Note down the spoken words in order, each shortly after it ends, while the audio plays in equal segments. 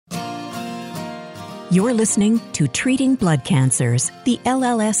You're listening to Treating Blood Cancers, the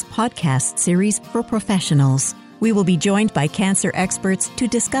LLS podcast series for professionals. We will be joined by cancer experts to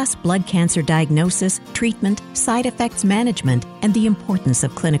discuss blood cancer diagnosis, treatment, side effects management, and the importance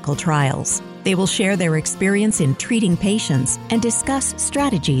of clinical trials. They will share their experience in treating patients and discuss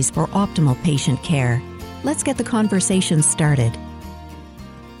strategies for optimal patient care. Let's get the conversation started.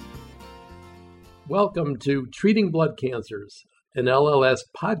 Welcome to Treating Blood Cancers, an LLS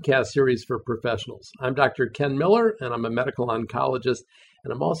podcast series for professionals. I'm Dr. Ken Miller, and I'm a medical oncologist,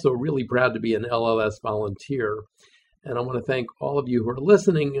 and I'm also really proud to be an LLS volunteer. And I want to thank all of you who are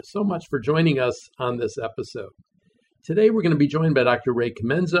listening so much for joining us on this episode. Today, we're going to be joined by Dr. Ray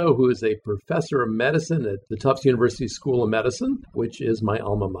Comenzo, who is a professor of medicine at the Tufts University School of Medicine, which is my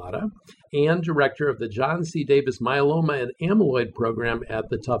alma mater, and director of the John C. Davis Myeloma and Amyloid Program at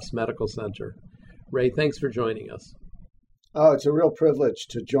the Tufts Medical Center. Ray, thanks for joining us. Oh, it's a real privilege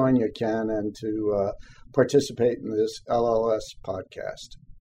to join you, Ken, and to participate in this LLS podcast.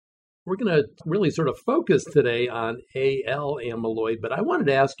 We're going to really sort of focus today on AL amyloid, but I wanted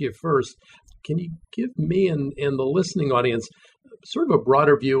to ask you first, can you give me and the listening audience sort of a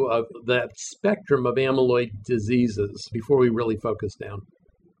broader view of that spectrum of amyloid diseases before we really focus down?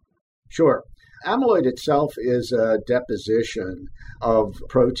 Sure. Amyloid itself is a deposition of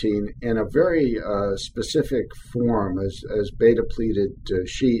protein in a very specific form as beta-pleated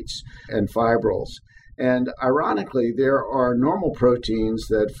sheets and fibrils. And ironically, there are normal proteins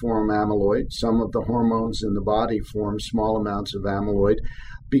that form amyloid. Some of the hormones in the body form small amounts of amyloid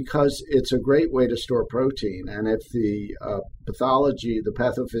because it's a great way to store protein. And if the pathology, the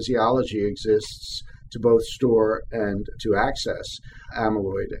pathophysiology exists to both store and to access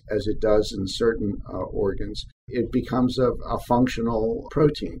amyloid, as it does in certain organs, it becomes a functional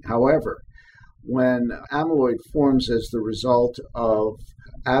protein. However, when amyloid forms as the result of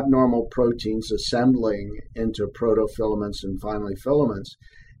abnormal proteins assembling into protofilaments and finally filaments,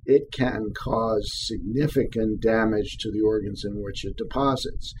 it can cause significant damage to the organs in which it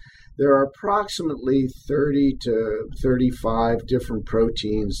deposits. There are approximately 30 to 35 different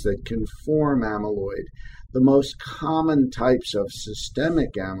proteins that can form amyloid. The most common types of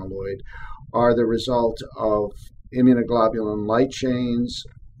systemic amyloid are the result of immunoglobulin light chains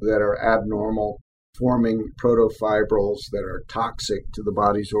that are abnormal, forming protofibrils that are toxic to the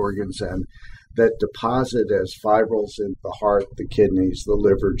body's organs and that deposit as fibrils in the heart, the kidneys, the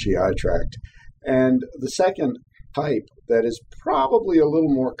liver, GI tract. And the second type that is probably a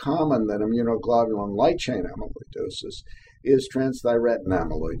little more common than immunoglobulin light chain amyloidosis is transthyretin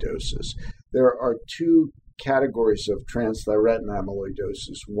amyloidosis. There are two categories of transthyretin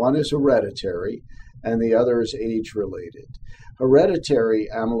amyloidosis. One is hereditary, and the other is age-related. Hereditary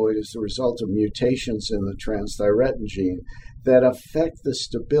amyloid is the result of mutations in the transthyretin gene that affect the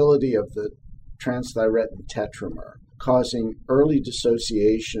stability of the transthyretin tetramer, causing early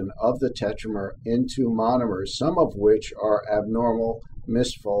dissociation of the tetramer into monomers, some of which are abnormal,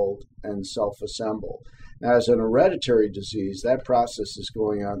 misfold, and self-assemble. Now, as an hereditary disease, that process is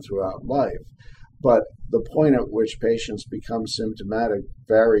going on throughout life, but the point at which patients become symptomatic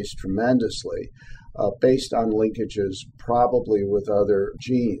varies tremendously based on linkages probably with other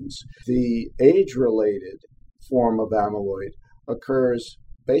genes. The age-related form of amyloid occurs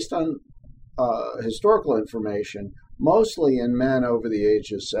based on historical information, mostly in men over the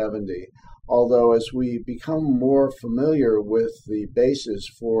age of 70, although as we become more familiar with the basis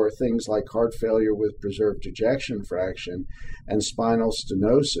for things like heart failure with preserved ejection fraction and spinal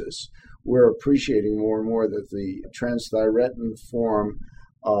stenosis, we're appreciating more and more that the transthyretin form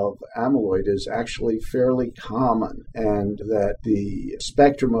of amyloid is actually fairly common, and that the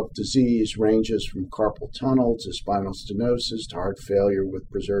spectrum of disease ranges from carpal tunnel to spinal stenosis to heart failure with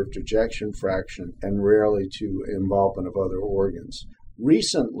preserved ejection fraction, and rarely to involvement of other organs.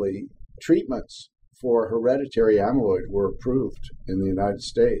 Recently, treatments for hereditary amyloid were approved in the United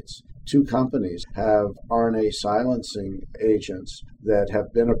States. Two companies have RNA silencing agents that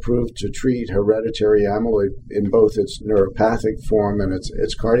have been approved to treat hereditary amyloid in both its neuropathic form and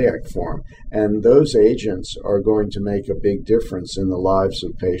its cardiac form. And those agents are going to make a big difference in the lives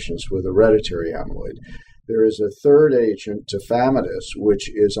of patients with hereditary amyloid. There is a third agent, tafamidis, which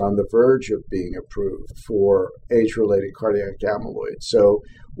is on the verge of being approved for age-related cardiac amyloid. So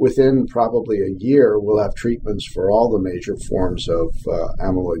within probably a year, we'll have treatments for all the major forms of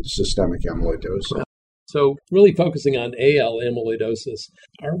amyloid, systemic amyloidosis. So really focusing on AL amyloidosis,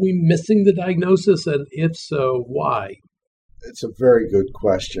 are we missing the diagnosis? And if so, why? It's a very good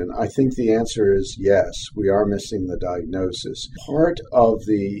question. I think the answer is yes, we are missing the diagnosis. Part of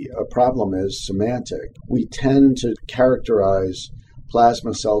the problem is semantic. We tend to characterize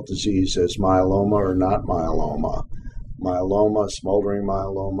plasma cell disease as myeloma or not myeloma, smoldering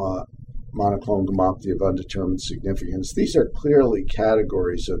myeloma, monoclonal gammopathy of undetermined significance. These are clearly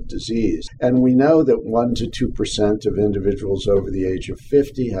categories of disease. And we know that 1% to 2% of individuals over the age of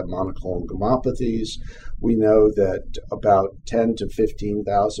 50 have monoclonal gammopathies. We know that about 10 to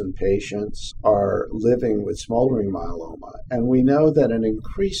 15,000 patients are living with smoldering myeloma. And we know that an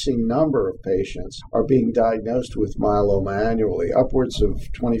increasing number of patients are being diagnosed with myeloma annually, upwards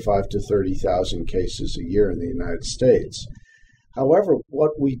of 25 to 30,000 cases a year in the United States. However,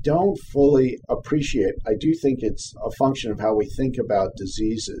 what we don't fully appreciate, I do think it's a function of how we think about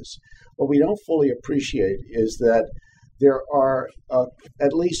diseases. What we don't fully appreciate is that there are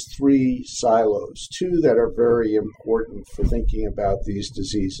at least three silos, two that are very important for thinking about these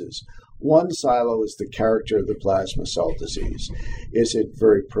diseases. One silo is the character of the plasma cell disease. Is it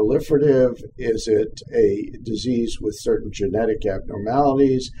very proliferative? Is it a disease with certain genetic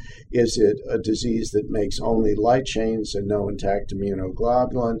abnormalities? Is it a disease that makes only light chains and no intact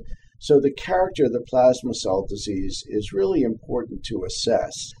immunoglobulin? So the character of the plasma cell disease is really important to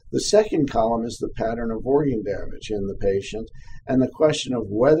assess. The second column is the pattern of organ damage in the patient and the question of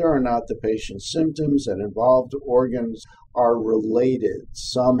whether or not the patient's symptoms and involved organs are related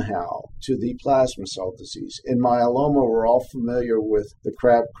somehow to the plasma cell disease. In myeloma, we're all familiar with the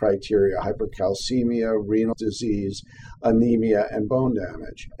CRAB criteria: hypercalcemia, renal disease, anemia, and bone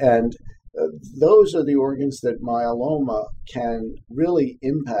damage. And those are the organs that myeloma can really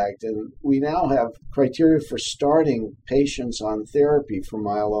impact. And we now have criteria for starting patients on therapy for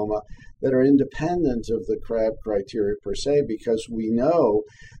myeloma that are independent of the CRAB criteria per se, because we know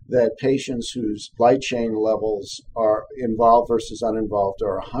that patients whose light chain levels are involved versus uninvolved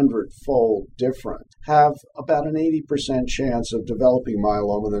are 100-fold different have about an 80% chance of developing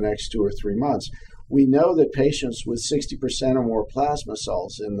myeloma in the next 2 or 3 months. We know that patients with 60% or more plasma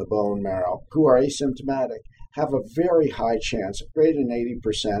cells in the bone marrow who are asymptomatic have a very high chance, greater than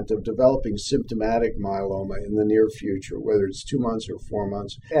 80%, of developing symptomatic myeloma in the near future, whether it's 2 months or 4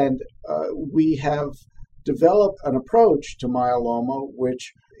 months. And we have developed an approach to myeloma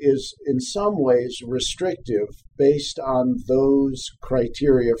which is in some ways restrictive based on those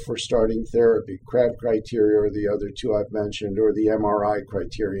criteria for starting therapy, CRAB criteria or the other two I've mentioned, or the MRI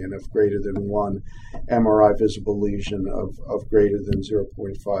criterion of greater than 1 MRI visible lesion of greater than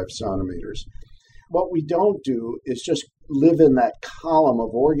 0.5 centimeters. What we don't do is just live in that column of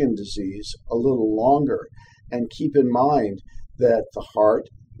organ disease a little longer and keep in mind that the heart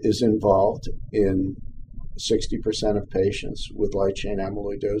is involved in 60% of patients with light chain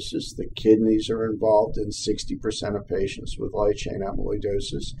amyloidosis. The kidneys are involved in 60% of patients with light chain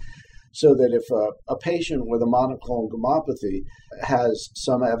amyloidosis. So that if a patient with a monoclonal gammopathy has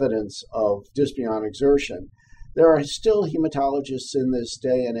some evidence of dysbiont exertion, there are still hematologists in this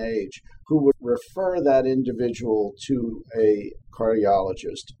day and age who would refer that individual to a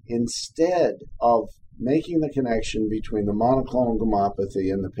cardiologist instead of making the connection between the monoclonal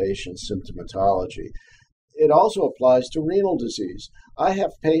gammopathy and the patient's symptomatology. It also applies to renal disease. I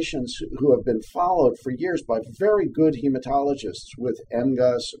have patients who have been followed for years by very good hematologists with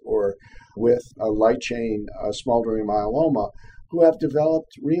MGUS or with a light chain smoldering myeloma who have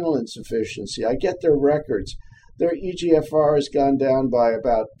developed renal insufficiency. I get their records. Their EGFR has gone down by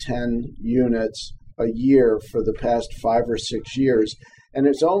about 10 units a year for the past 5 or 6 years. And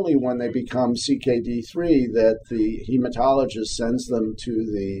it's only when they become CKD3 that the hematologist sends them to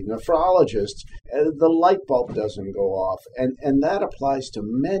the nephrologist. The light bulb doesn't go off. And that applies to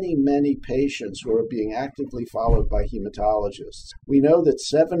many, many patients who are being actively followed by hematologists. We know that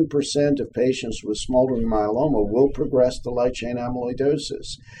 7% of patients with smoldering myeloma will progress to light chain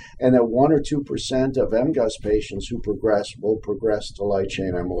amyloidosis, and that 1 or 2% of MGUS patients who progress will progress to light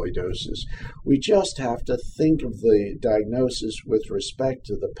chain amyloidosis. We just have to think of the diagnosis with respect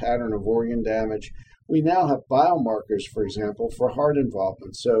to the pattern of organ damage. We now have biomarkers, for example, for heart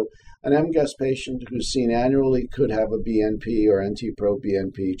involvement. So an MGUS patient who's seen annually could have a BNP or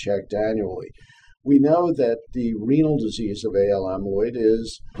NT-proBNP checked annually. We know that the renal disease of AL amyloid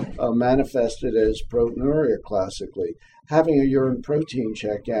is manifested as proteinuria classically. Having a urine protein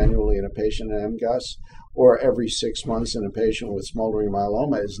check annually in a patient in MGUS or every 6 months in a patient with smoldering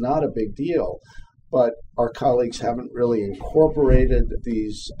myeloma is not a big deal. But our colleagues haven't really incorporated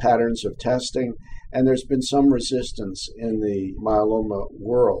these patterns of testing, and there's been some resistance in the myeloma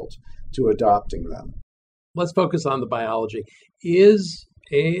world to adopting them. Let's focus on the biology. Is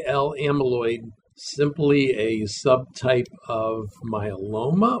AL amyloid simply a subtype of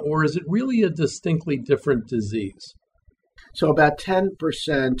myeloma, or is it really a distinctly different disease? So about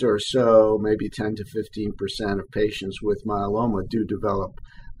 10% or so, maybe 10 to 15% of patients with myeloma do develop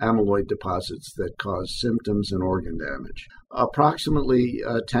amyloid deposits that cause symptoms and organ damage. Approximately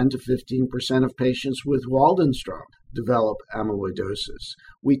 10 to 15% of patients with Waldenstrom develop amyloidosis.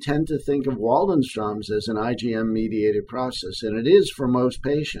 We tend to think of Waldenstrom's as an IgM-mediated process, and it is for most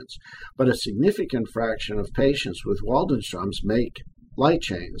patients, but a significant fraction of patients with Waldenstrom's make light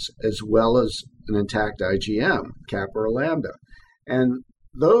chains as well as an intact IgM, kappa or lambda. And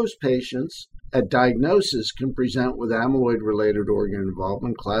those patients at diagnosis can present with amyloid-related organ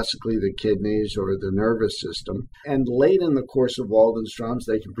involvement, classically the kidneys or the nervous system. And late in the course of Waldenstrom's,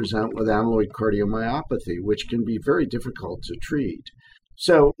 they can present with amyloid cardiomyopathy, which can be very difficult to treat.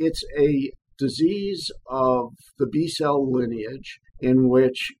 So it's a disease of the B-cell lineage in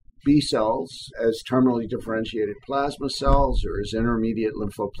which B cells, as terminally differentiated plasma cells or as intermediate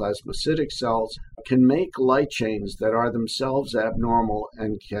lymphoplasmacytic cells, can make light chains that are themselves abnormal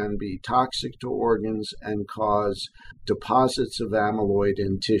and can be toxic to organs and cause deposits of amyloid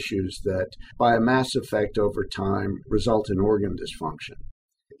in tissues that, by a mass effect over time, result in organ dysfunction.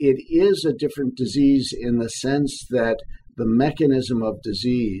 It is a different disease in the sense that the mechanism of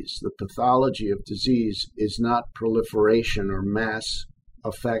disease, the pathology of disease, is not proliferation or mass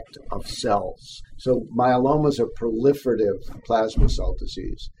effect of cells. So myeloma is a proliferative plasma cell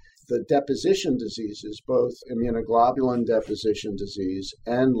disease. The deposition diseases, both immunoglobulin deposition disease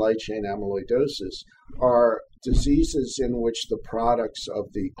and light chain amyloidosis, are diseases in which the products of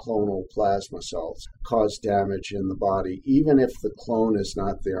the clonal plasma cells cause damage in the body, even if the clone is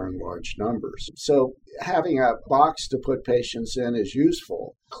not there in large numbers. So having a box to put patients in is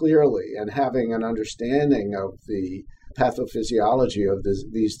useful, clearly, and having an understanding of the pathophysiology of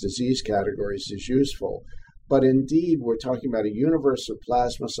these disease categories is useful. But indeed, we're talking about a universe of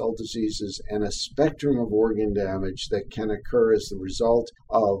plasma cell diseases and a spectrum of organ damage that can occur as the result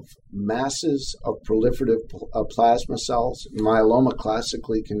of masses of proliferative plasma cells. Myeloma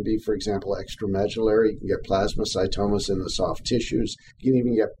classically can be, for example, extramedullary. You can get plasmacytomas in the soft tissues. You can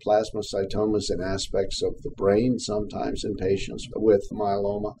even get plasmacytomas in aspects of the brain sometimes in patients with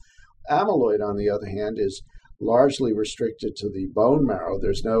myeloma. Amyloid, on the other hand, is largely restricted to the bone marrow.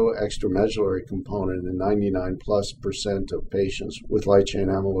 There's no extramedullary component in 99+% of patients with light chain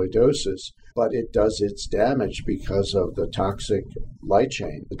amyloidosis, but it does its damage because of the toxic light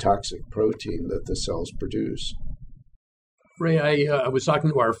chain, the toxic protein that the cells produce. Ray, I was talking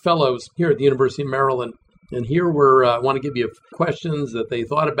to our fellows here at the University of Maryland, and here I want to give you questions that they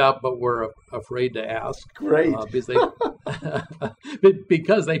thought about but were afraid to ask. Great.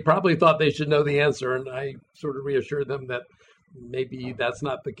 Because they probably thought they should know the answer, and I sort of reassured them that maybe that's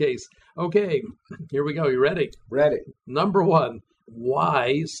not the case. Okay, here we go. You ready? Ready. Number one,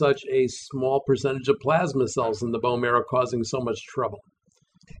 why such a small percentage of plasma cells in the bone marrow causing so much trouble?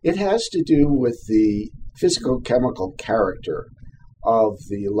 It has to do with the physicochemical character of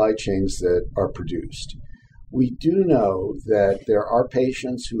the light chains that are produced. We do know that there are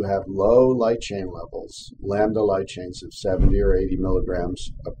patients who have low light chain levels, lambda light chains of 70 or 80 milligrams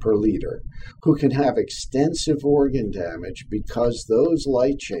per liter, who can have extensive organ damage because those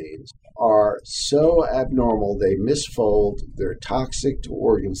light chains are so abnormal, they misfold, they're toxic to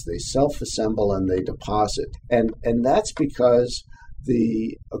organs, they self-assemble and they deposit. And that's because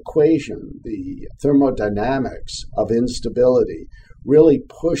the equation, the thermodynamics of instability really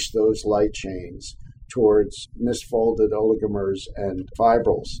push those light chains towards misfolded oligomers and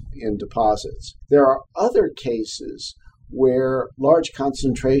fibrils in deposits. There are other cases where large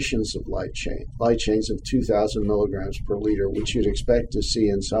concentrations of light chains of 2,000 milligrams per liter, which you'd expect to see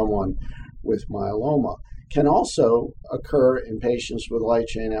in someone with myeloma, can also occur in patients with light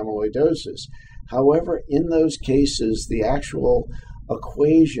chain amyloidosis. However, in those cases, the actual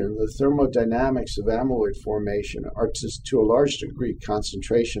equation, the thermodynamics of amyloid formation are to a large degree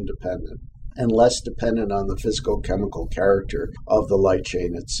concentration dependent and less dependent on the physicochemical character of the light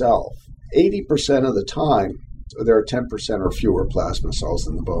chain itself. 80% of the time, there are 10% or fewer plasma cells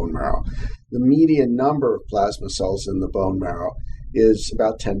in the bone marrow. The median number of plasma cells in the bone marrow is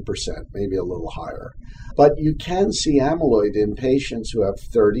about 10%, maybe a little higher. But you can see amyloid in patients who have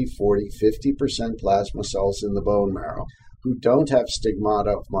 30, 40, 50% plasma cells in the bone marrow, who don't have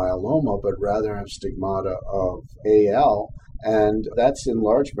stigmata of myeloma, but rather have stigmata of AL. And that's in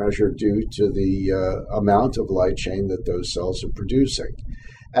large measure due to the amount of light chain that those cells are producing.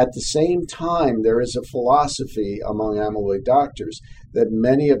 At the same time, there is a philosophy among amyloid doctors that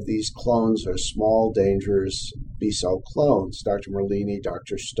many of these clones are small, dangerous B-cell clones. Dr. Merlini,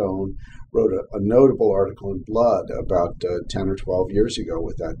 Dr. Stone wrote a notable article in Blood about 10 or 12 years ago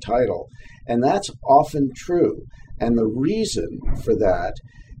with that title. And that's often true. And the reason for that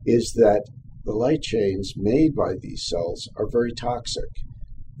is that the light chains made by these cells are very toxic.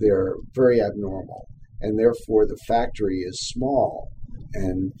 They're very abnormal, and therefore the factory is small,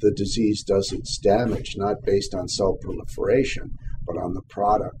 and the disease does its damage not based on cell proliferation, but on the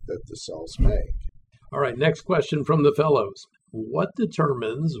product that the cells make. All right, next question from the fellows. What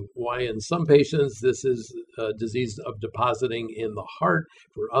determines why in some patients this is a disease of depositing in the heart,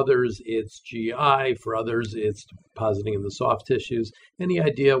 for others it's GI, for others it's depositing in the soft tissues? Any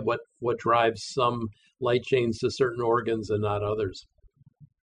idea what drives some light chains to certain organs and not others?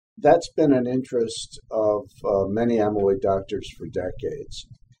 That's been an interest of many amyloid doctors for decades.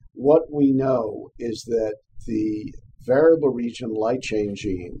 What we know is that the variable region light chain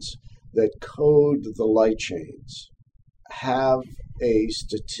genes that code the light chains have a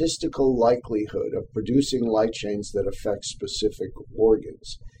statistical likelihood of producing light chains that affect specific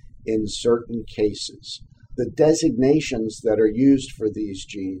organs in certain cases. The designations that are used for these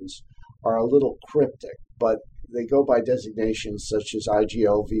genes are a little cryptic, but they go by designations such as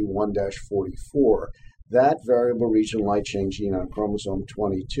IGLV1-44. That variable region light chain gene on chromosome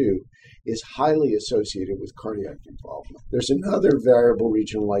 22 is highly associated with cardiac involvement. There's another variable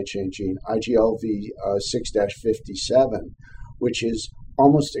region light chain gene, IGLV6-57, which is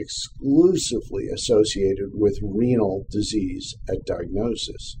almost exclusively associated with renal disease at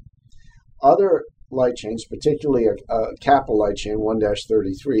diagnosis. Other light chains, particularly a kappa light chain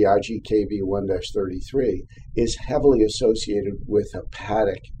 1-33, IGKB1-33, is heavily associated with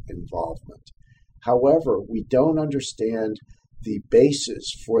hepatic involvement. However, we don't understand the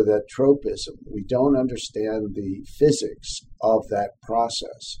basis for that tropism. We don't understand the physics of that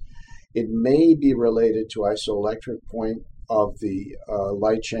process. It may be related to isoelectric point of the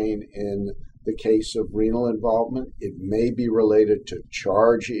light chain in the case of renal involvement. It may be related to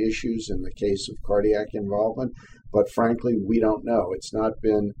charge issues in the case of cardiac involvement, but frankly, we don't know. It's not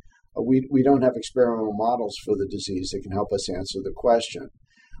been, we don't have experimental models for the disease that can help us answer the question.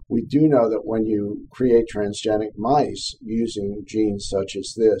 We do know that when you create transgenic mice using genes such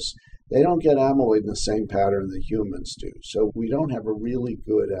as this, they don't get amyloid in the same pattern that humans do. So we don't have a really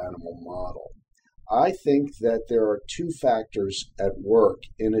good animal model. I think that there are two factors at work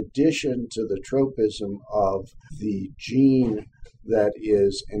in addition to the tropism of the gene that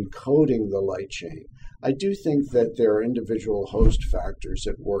is encoding the light chain. I do think that there are individual host factors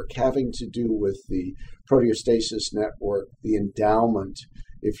at work having to do with the proteostasis network, the endowment,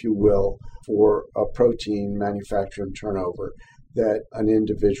 if you will, for a protein manufacture and turnover that an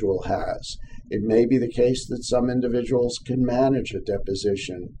individual has. It may be the case that some individuals can manage a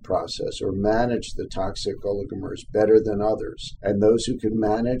deposition process or manage the toxic oligomers better than others. And those who can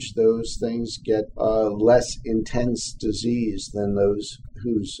manage those things get less intense disease than those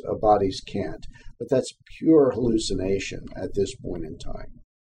whose bodies can't. But that's pure hallucination at this point in time.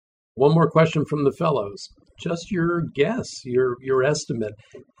 One more question from the fellows. Just your guess, your estimate.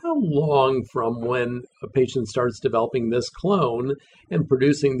 How long from when a patient starts developing this clone and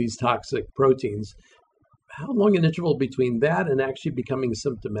producing these toxic proteins, how long an interval between that and actually becoming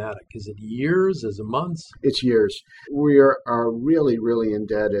symptomatic? Is it years? Is it months? It's years. We are really, really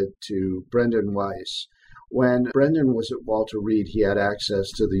indebted to Brendan Weiss. When Brendan was at Walter Reed, he had access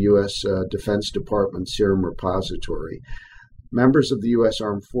to the U.S. Defense Department Serum Repository. Members of the U.S.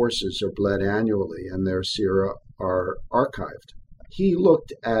 Armed Forces are bled annually, and their sera are archived. He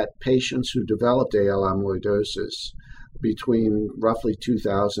looked at patients who developed AL amyloidosis between roughly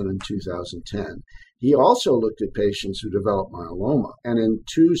 2000 and 2010. He also looked at patients who developed myeloma. And in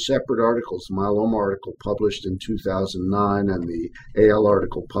two separate articles, the myeloma article published in 2009 and the AL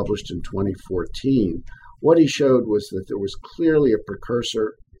article published in 2014, what he showed was that there was clearly a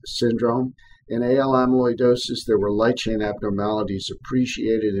precursor syndrome. In AL amyloidosis, there were light chain abnormalities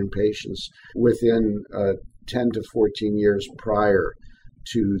appreciated in patients within 10 to 14 years prior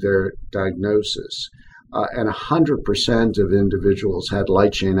to their diagnosis. And 100% of individuals had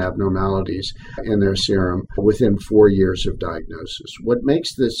light chain abnormalities in their serum within 4 years of diagnosis. What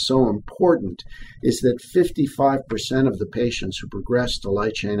makes this so important is that 55% of the patients who progressed to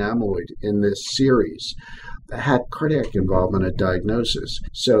light chain amyloid in this series had cardiac involvement at diagnosis.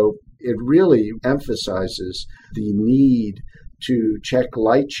 So it really emphasizes the need to check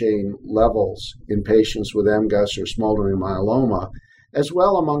light chain levels in patients with MGUS or smoldering myeloma, as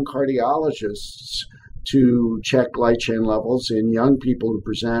well among cardiologists to check light chain levels in young people who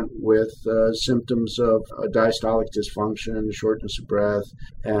present with symptoms of diastolic dysfunction, shortness of breath,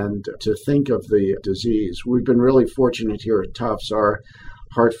 and to think of the disease. We've been really fortunate here at Tufts. Our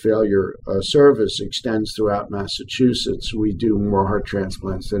heart failure service extends throughout Massachusetts. We do more heart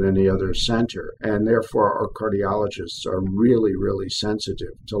transplants than any other center, and therefore our cardiologists are really, really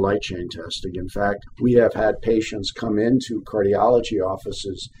sensitive to light chain testing. In fact, we have had patients come into cardiology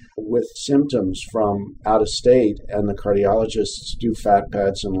offices with symptoms from out of state, and the cardiologists do fat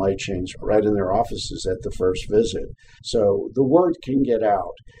pads and light chains right in their offices at the first visit. So the word can get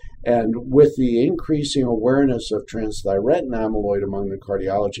out. And with the increasing awareness of transthyretin amyloid among the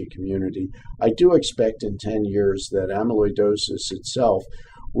cardiology community, I do expect in 10 years that amyloidosis itself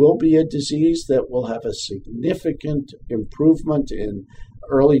will be a disease that will have a significant improvement in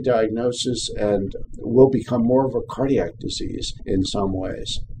early diagnosis and will become more of a cardiac disease in some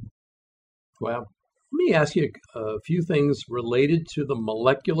ways. Wow. Let me ask you a few things related to the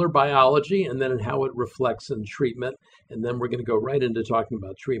molecular biology and then how it reflects in treatment. And then we're going to go right into talking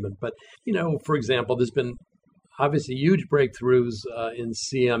about treatment. But, for example, there's been obviously huge breakthroughs in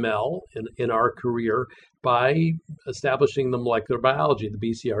CML in our career by establishing the molecular biology, the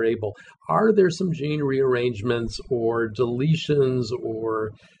BCR-ABL. Are there some gene rearrangements or deletions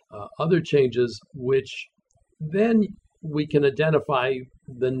or other changes which then we can identify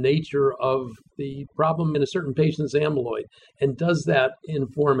the nature of the problem in a certain patient's amyloid? And does that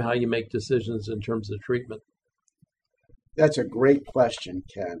inform how you make decisions in terms of treatment? That's a great question,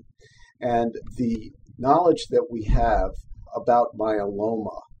 Ken. And the knowledge that we have about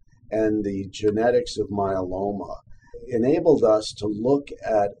myeloma and the genetics of myeloma enabled us to look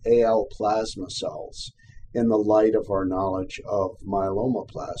at AL plasma cells in the light of our knowledge of myeloma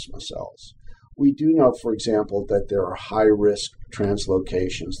plasma cells. We do know, for example, that there are high-risk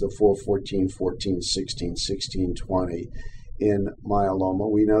translocations, the 414, 14, 16, 16, 20 in myeloma.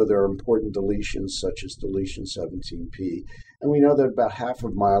 We know there are important deletions such as deletion 17p. And we know that about half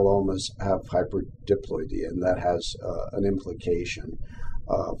of myelomas have hyperdiploidy, and that has an implication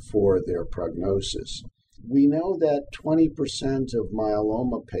for their prognosis. We know that 20% of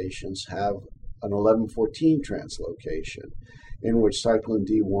myeloma patients have an 1114 translocation, in which cyclin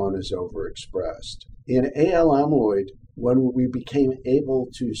D1 is overexpressed. In AL amyloid, when we became able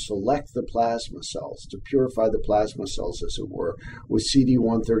to select the plasma cells, to purify the plasma cells, as it were, with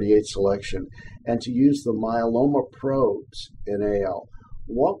CD138 selection, and to use the myeloma probes in AL,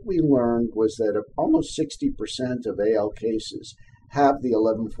 what we learned was that almost 60% of AL cases have the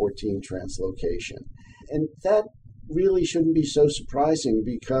 1114 translocation. And that really shouldn't be so surprising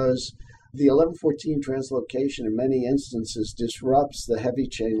because the 1114 translocation in many instances disrupts the heavy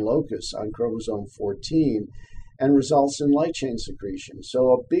chain locus on chromosome 14 and results in light chain secretion.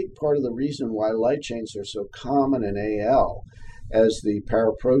 So a big part of the reason why light chains are so common in AL as the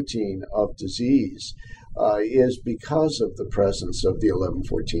paraprotein of disease is because of the presence of the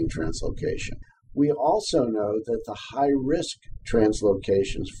 1114 translocation. We also know that the high-risk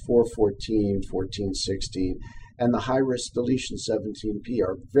translocations, 414, 1416, and the high-risk deletion 17p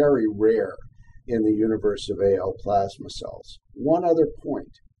are very rare in the universe of AL plasma cells. One other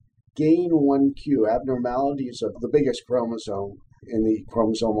point, GAIN1Q, abnormalities of the biggest chromosome in the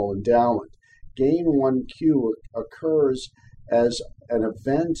chromosomal endowment. GAIN1Q occurs as an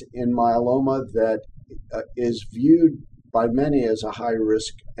event in myeloma that is viewed by many as a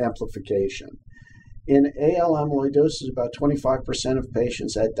high-risk amplification. In AL amyloidosis, about 25% of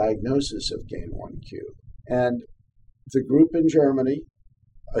patients at diagnosis of GAIN1Q. And the group in Germany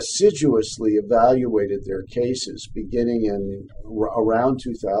assiduously evaluated their cases beginning in around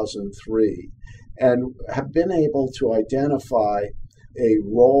 2003 and have been able to identify a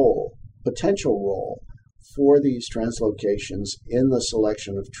potential role for these translocations in the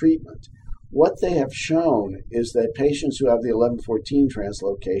selection of treatment. What they have shown is that patients who have the 1114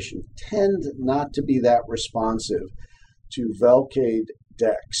 translocation tend not to be that responsive to Velcade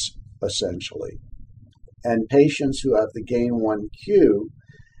Dex, essentially. And patients who have the GAIN1Q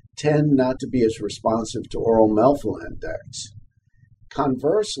tend not to be as responsive to oral melphalan Dex.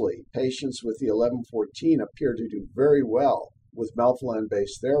 Conversely, patients with the 1114 appear to do very well with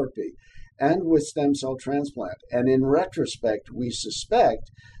melphalan-based therapy and with stem cell transplant. And in retrospect, we suspect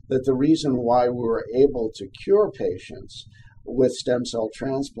that the reason why we were able to cure patients with stem cell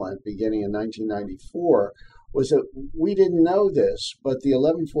transplant beginning in 1994 was that we didn't know this, but the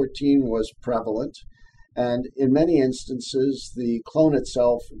 1114 was prevalent. And in many instances, the clone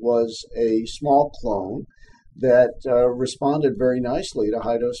itself was a small clone that responded very nicely to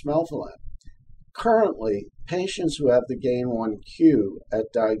high-dose melphalan. Currently, patients who have the GAIN1Q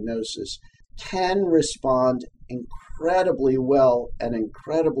at diagnosis can respond incredibly well and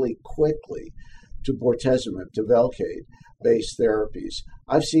incredibly quickly to bortezomib, to Velcade-based therapies.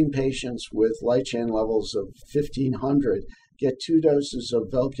 I've seen patients with light chain levels of 1,500 get 2 doses of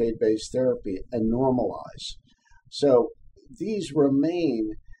Velcade-based therapy, and normalize. So these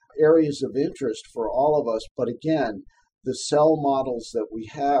remain areas of interest for all of us, but again, the cell models that we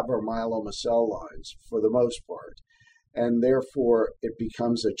have are myeloma cell lines for the most part, and therefore it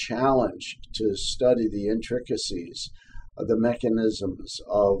becomes a challenge to study the intricacies of the mechanisms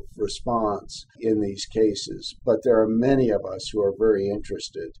of response in these cases. But there are many of us who are very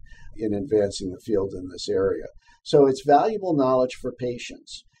interested in advancing the field in this area. So it's valuable knowledge for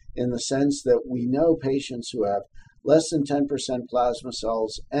patients in the sense that we know patients who have less than 10% plasma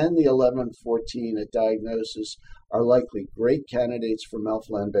cells and the 11-14 at diagnosis are likely great candidates for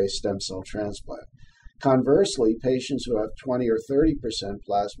melphalan-based stem cell transplant. Conversely, patients who have 20 or 30%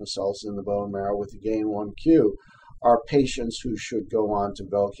 plasma cells in the bone marrow with the gain-1Q are patients who should go on to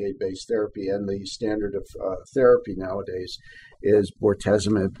Velcade-based therapy, and the standard of therapy nowadays is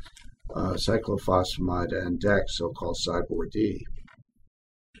bortezomib, cyclophosphamide, and Dex, so-called Cyborg-D.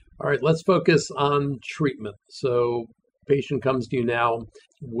 All right, let's focus on treatment. So patient comes to you now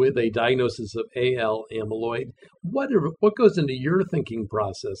with a diagnosis of AL amyloid. What goes into your thinking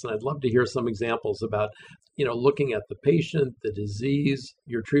process? And I'd love to hear some examples about, looking at the patient, the disease,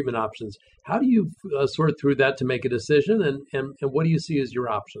 your treatment options. How do you sort through that to make a decision, and what do you see as your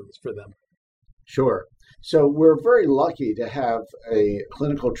options for them? Sure. So we're very lucky to have a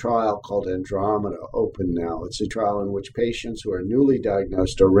clinical trial called Andromeda open now. It's a trial in which patients who are newly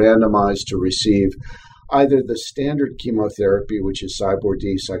diagnosed are randomized to receive either the standard chemotherapy, which is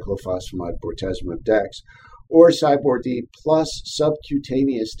Cyborg-D, cyclophosphamide, bortezomib, Dex, or Cyborg-D plus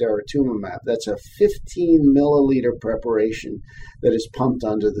subcutaneous daratumumab. That's a 15 milliliter preparation that is pumped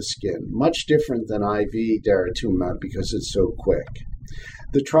under the skin, much different than IV daratumumab because it's so quick.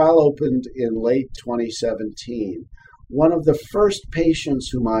 The trial opened in late 2017. One of the first patients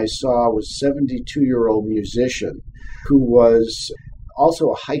whom I saw was a 72-year-old musician who was also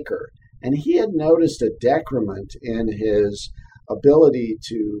a hiker, and he had noticed a decrement in his ability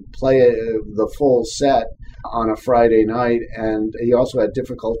to play the full set on a Friday night, and he also had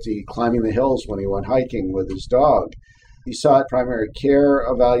difficulty climbing the hills when he went hiking with his dog. He sought primary care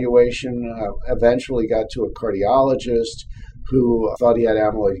evaluation, eventually got to a cardiologist who thought he had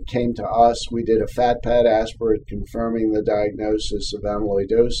amyloid. He came to us. We did a fat pad aspirate confirming the diagnosis of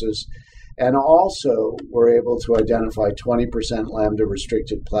amyloidosis, and also were able to identify 20%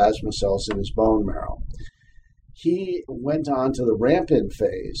 lambda-restricted plasma cells in his bone marrow. He went on to the ramp-in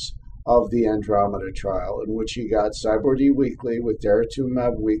phase of the Andromeda trial, in which he got Cyborg-D weekly with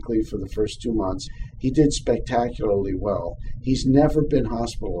daratumumab weekly for the first 2 months. He did spectacularly well. He's never been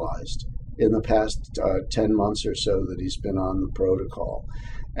hospitalized in the past 10 months or so that he's been on the protocol,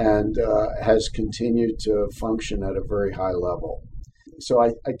 and has continued to function at a very high level. So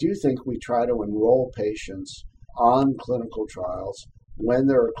I do think we try to enroll patients on clinical trials when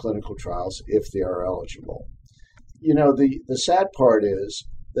there are clinical trials, if they are eligible. The sad part is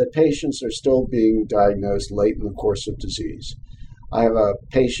that patients are still being diagnosed late in the course of disease. I have a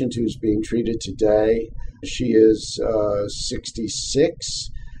patient who's being treated today. She is 66.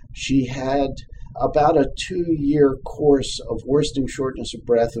 She had about a 2-year course of worsening shortness of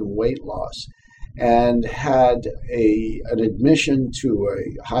breath and weight loss, and had an admission to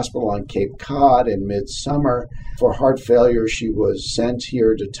a hospital on Cape Cod in midsummer for heart failure. She was sent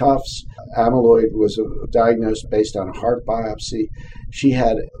here to Tufts. Amyloid was diagnosed based on a heart biopsy. She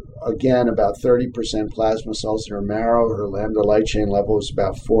had, again, about 30% plasma cells in her marrow. Her lambda light chain level was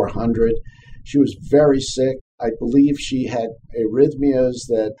about 400. She was very sick. I believe she had arrhythmias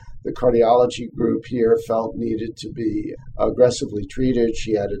that the cardiology group here felt needed to be aggressively treated.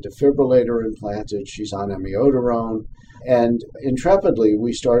 She had a defibrillator implanted. She's on amiodarone. And intrepidly,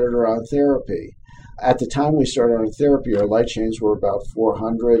 we started her on therapy. At the time we started on therapy, her light chains were about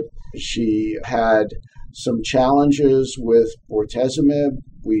 400. She had some challenges with bortezomib.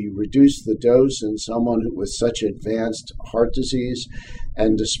 We reduced the dose in someone who was such advanced heart disease,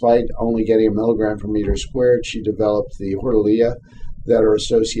 and despite only getting 1 milligram per meter squared, she developed the hordelia that are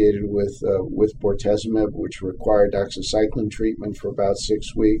associated with bortezomib, which required doxycycline treatment for about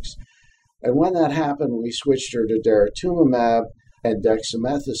 6 weeks. And when that happened, we switched her to daratumumab and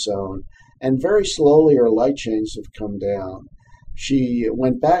dexamethasone, and very slowly her light chains have come down. She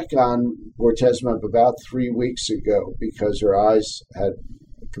went back on bortezomib about 3 weeks ago because her eyes had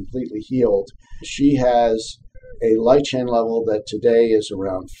completely healed. She has a light chain level that today is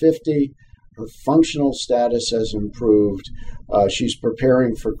around 50. Her functional status has improved. She's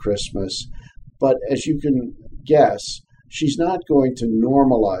preparing for Christmas. But as you can guess, she's not going to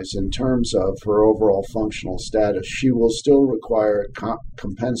normalize in terms of her overall functional status. She will still require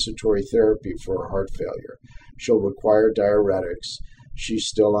compensatory therapy for her heart failure. She'll require diuretics. She's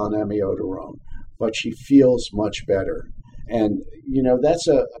still on amiodarone, but she feels much better. And, that's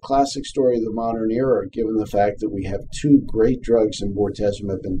a classic story of the modern era, given the fact that we have two great drugs in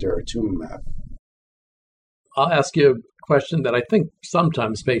bortezomib and daratumumab. I'll ask you a question that I think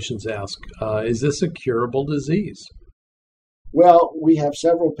sometimes patients ask. Is this a curable disease? Well, we have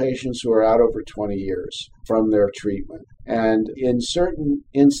several patients who are out over 20 years from their treatment. And in certain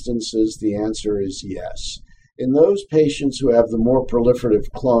instances, the answer is yes. In those patients who have the more proliferative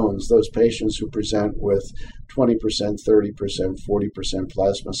clones, those patients who present with 20%, 30%, 40%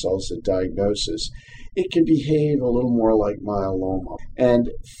 plasma cells at diagnosis, it can behave a little more like myeloma. And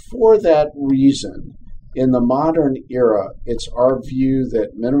for that reason, in the modern era, it's our view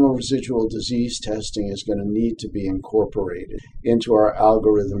that minimal residual disease testing is going to need to be incorporated into our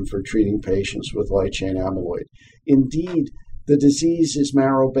algorithm for treating patients with light chain amyloid. Indeed, the disease is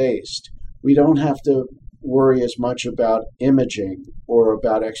marrow-based. We don't have to worry as much about imaging or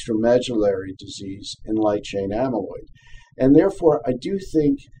about extramedullary disease in light chain amyloid. And therefore, I do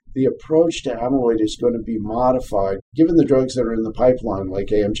think the approach to amyloid is going to be modified, given the drugs that are in the pipeline, like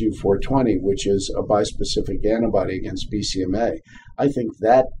AMG 420, which is a bispecific antibody against BCMA. I think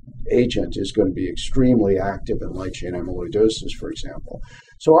that agent is going to be extremely active in light chain amyloidosis, for example.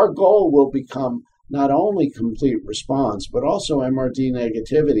 So our goal will become not only complete response, but also MRD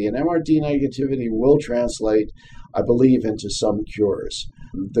negativity. And MRD negativity will translate, I believe, into some cures.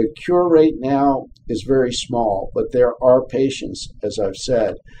 The cure rate now is very small, but there are patients, as I've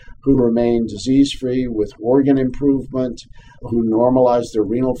said, who remain disease-free with organ improvement, who normalize their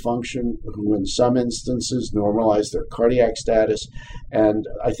renal function, who in some instances normalize their cardiac status. And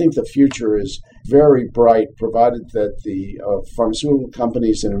I think the future is very bright, provided that the pharmaceutical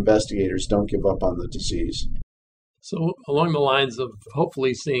companies and investigators don't give up on the disease. So along the lines of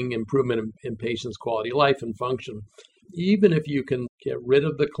hopefully seeing improvement in patients' quality of life and function, even if you can get rid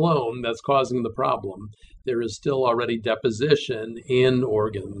of the clone that's causing the problem, there is still already deposition in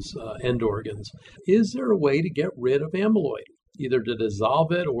organs, end organs. Is there a way to get rid of amyloid, either to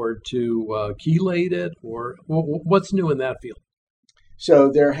dissolve it or to chelate it, or what's new in that field? So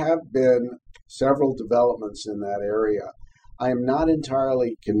there have been several developments in that area. I am not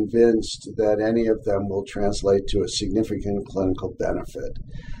entirely convinced that any of them will translate to a significant clinical benefit.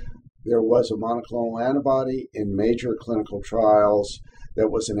 There was a monoclonal antibody in major clinical trials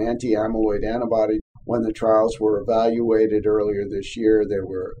that was an anti-amyloid antibody. When the trials were evaluated earlier this year, they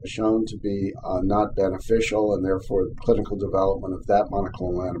were shown to be not beneficial, and therefore the clinical development of that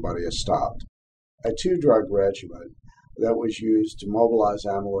monoclonal antibody has stopped. A two-drug regimen that was used to mobilize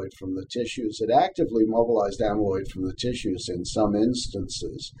amyloid from the tissues, it actively mobilized amyloid from the tissues in some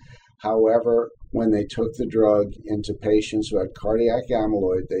instances. However, when they took the drug into patients who had cardiac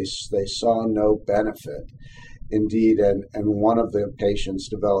amyloid, they saw no benefit. Indeed, and one of the patients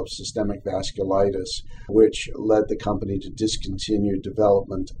developed systemic vasculitis, which led the company to discontinue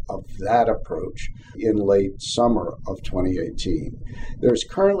development of that approach in late summer of 2018. There's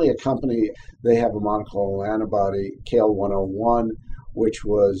currently a company, they have a monoclonal antibody, KALE-101, which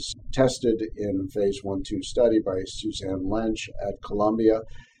was tested in a phase 1/2 study by Suzanne Lynch at Columbia.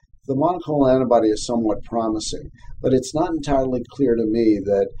 The monoclonal antibody is somewhat promising, but it's not entirely clear to me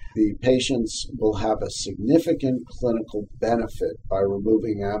that the patients will have a significant clinical benefit by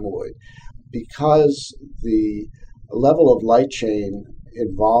removing amyloid, because the level of light chain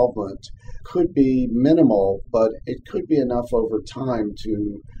involvement could be minimal, but it could be enough over time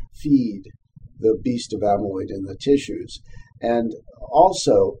to feed the beast of amyloid in the tissues. And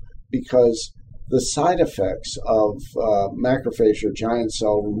also because the side effects of macrophage or giant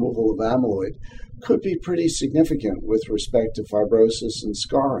cell removal of amyloid could be pretty significant with respect to fibrosis and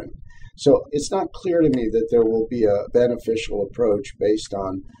scarring. So it's not clear to me that there will be a beneficial approach based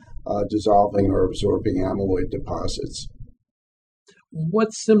on dissolving or absorbing amyloid deposits.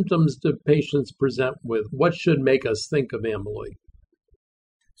 What symptoms do patients present with? What should make us think of amyloid?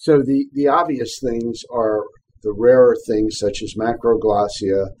 So the obvious things are the rarer things such as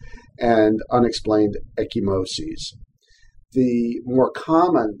macroglossia and unexplained ecchymoses. The more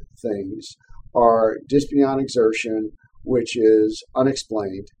common things are dyspnea on exertion, which is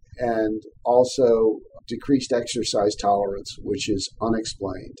unexplained, and also decreased exercise tolerance, which is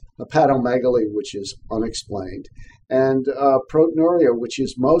unexplained, hepatomegaly, which is unexplained, and proteinuria, which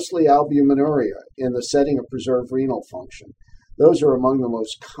is mostly albuminuria in the setting of preserved renal function. Those are among the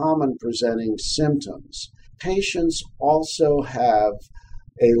most common presenting symptoms. Patients also have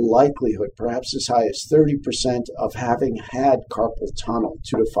a likelihood, perhaps as high as 30%, of having had carpal tunnel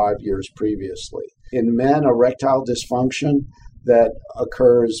 2 to 5 years previously. In men, erectile dysfunction, that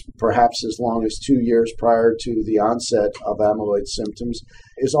occurs perhaps as long as 2 years prior to the onset of amyloid symptoms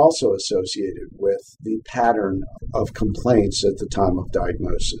is also associated with the pattern of complaints at the time of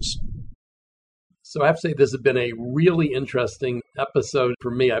diagnosis. So I have to say this has been a really interesting episode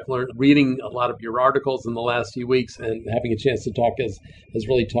for me. I've learned reading a lot of your articles in the last few weeks, and having a chance to talk has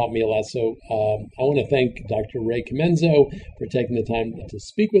really taught me a lot. So I want to thank Dr. Ray Comenzo for taking the time to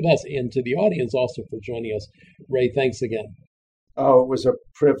speak with us, and to the audience also for joining us. Ray, thanks again. Oh, it was a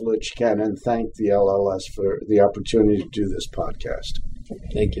privilege, Ken, and thank the LLS for the opportunity to do this podcast.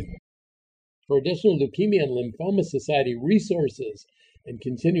 Thank you. For additional Leukemia and Lymphoma Society resources and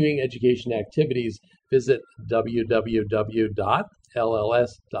continuing education activities, visit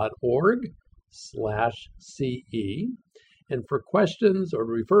www.lls.org/CE. And for questions or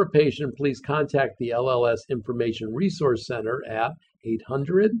to refer a patient, please contact the LLS Information Resource Center at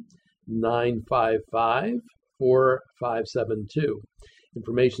 800-955-4572.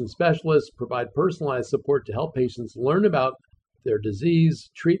 Information specialists provide personalized support to help patients learn about their disease,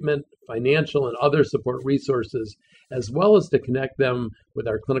 treatment, financial, and other support resources, as well as to connect them with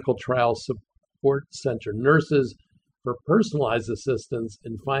our clinical trial support center nurses for personalized assistance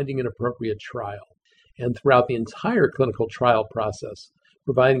in finding an appropriate trial, and throughout the entire clinical trial process,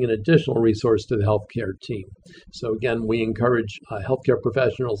 providing an additional resource to the healthcare team. So again, we encourage healthcare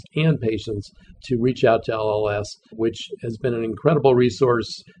professionals and patients to reach out to LLS, which has been an incredible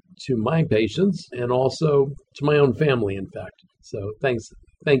resource to my patients and also to my own family, in fact. So thank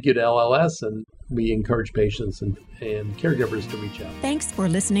you to LLS, and we encourage patients and caregivers to reach out. Thanks for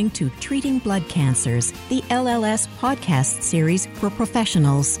listening to Treating Blood Cancers, the LLS podcast series for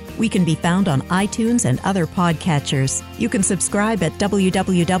professionals. We can be found on iTunes and other podcatchers. You can subscribe at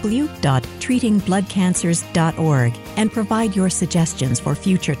www.treatingbloodcancers.org and provide your suggestions for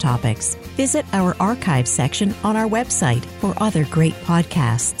future topics. Visit our archive section on our website for other great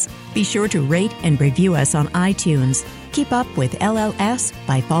podcasts. Be sure to rate and review us on iTunes. Keep up with LLS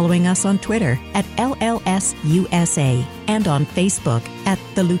by following us on Twitter at LLSUSA and on Facebook at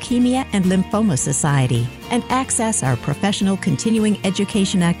the Leukemia and Lymphoma Society, and access our professional continuing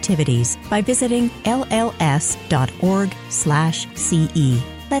education activities by visiting lls.org/CE.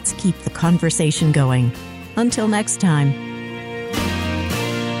 Let's keep the conversation going. Until next time.